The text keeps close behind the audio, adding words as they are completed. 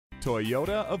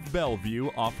Toyota of Bellevue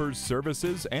offers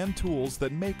services and tools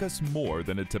that make us more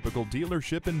than a typical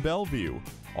dealership in Bellevue.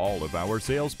 All of our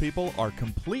salespeople are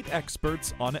complete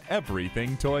experts on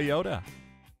everything Toyota.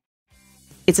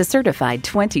 It's a certified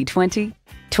 2020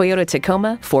 Toyota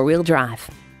Tacoma 4-wheel drive.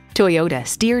 Toyota,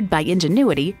 steered by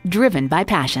ingenuity, driven by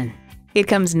passion. It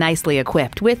comes nicely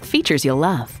equipped with features you'll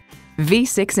love: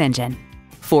 V6 engine,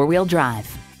 4-wheel drive,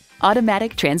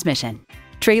 automatic transmission,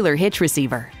 trailer hitch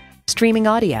receiver, streaming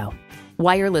audio,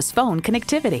 wireless phone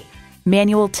connectivity,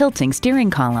 manual tilting steering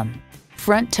column,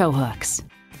 front tow hooks,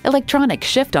 electronic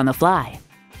shift on the fly,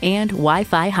 and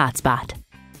Wi-Fi hotspot.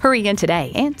 Hurry in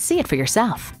today and see it for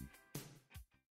yourself.